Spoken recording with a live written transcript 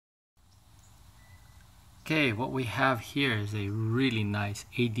Okay, what we have here is a really nice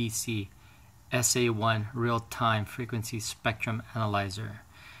ADC SA-1 real-time frequency spectrum analyzer.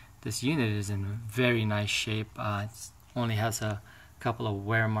 This unit is in very nice shape. It only has a couple of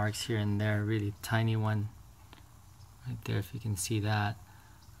wear marks here and there, really tiny one right there if you can see that.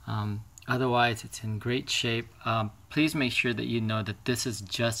 Otherwise it's in great shape. Please make sure that you know that this is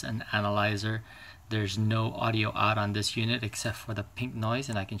just an analyzer. There's no audio out on this unit except for the pink noise,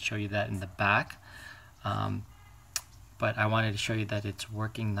 and I can show you that in the back. But I wanted to show you that it's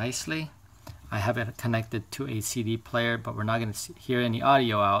working nicely. I have it connected to a CD player, but we're not going to hear any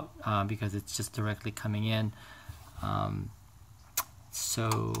audio out because it's just directly coming in. So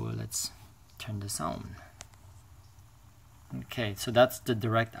let's turn this on. Okay, so that's the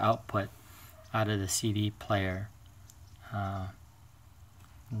direct output out of the CD player. And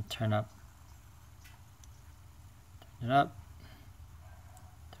turn it up, turn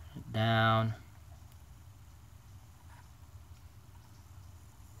it down.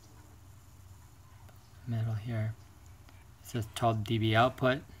 Middle here. It says 12 dB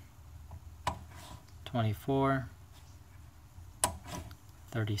output, 24,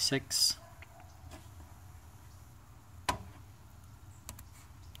 36.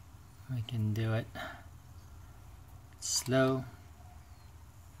 We can do it slow.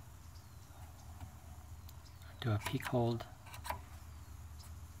 Do a peak hold.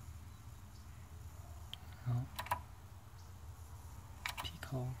 Oh. Peak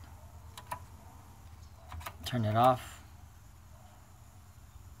hold. Turn it off.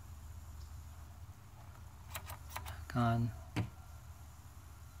 Back on.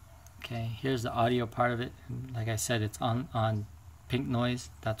 Okay, here's the audio part of it. Like I said, it's on pink noise.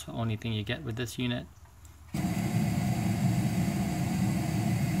 That's the only thing you get with this unit.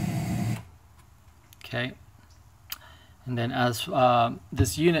 Okay, and then as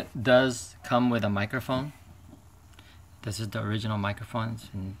this unit does come with a microphone. This is the original microphone. It's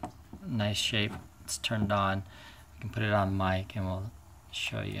in nice shape. It's turned on. You can put it on mic and we'll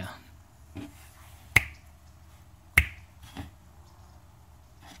show you.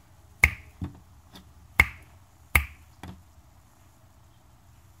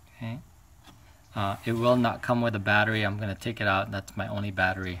 Okay. It will not come with a battery. I'm going to take it out. That's my only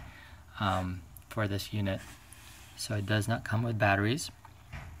battery for this unit. So it does not come with batteries.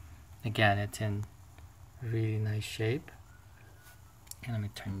 Again, it's in really nice shape. And let me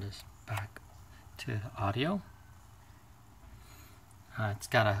turn this back to the audio. It's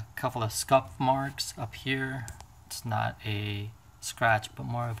got a couple of scuff marks up here. It's not a scratch, but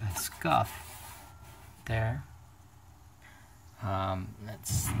more of a scuff there.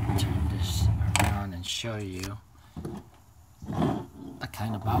 Let's turn this around and show you the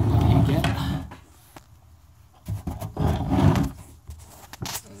kind of output you get.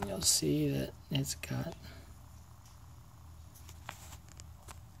 And you'll see that it's got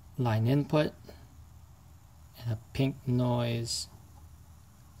line input and a pink noise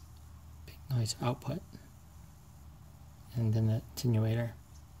output, and then the attenuator.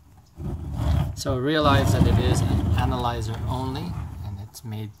 So realize that it is an analyzer only, and it's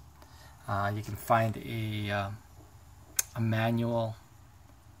made. You can find a manual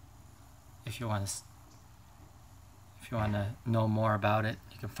if you want to know more about it.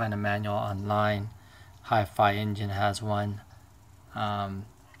 You can find a manual online. Hi-Fi Engine has one.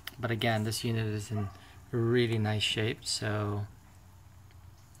 But again, this unit is in really nice shape, so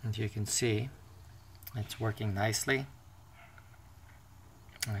as you can see, it's working nicely.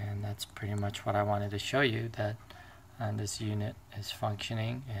 And that's pretty much what I wanted to show you, that this unit is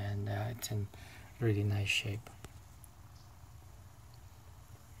functioning and it's in really nice shape.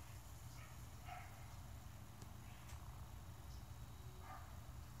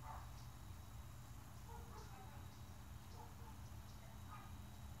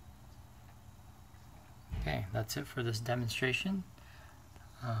 Okay, that's it for this demonstration.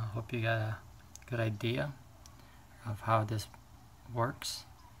 Hope you got a good idea of how this works,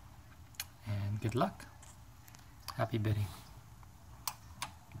 and good luck. Happy bidding.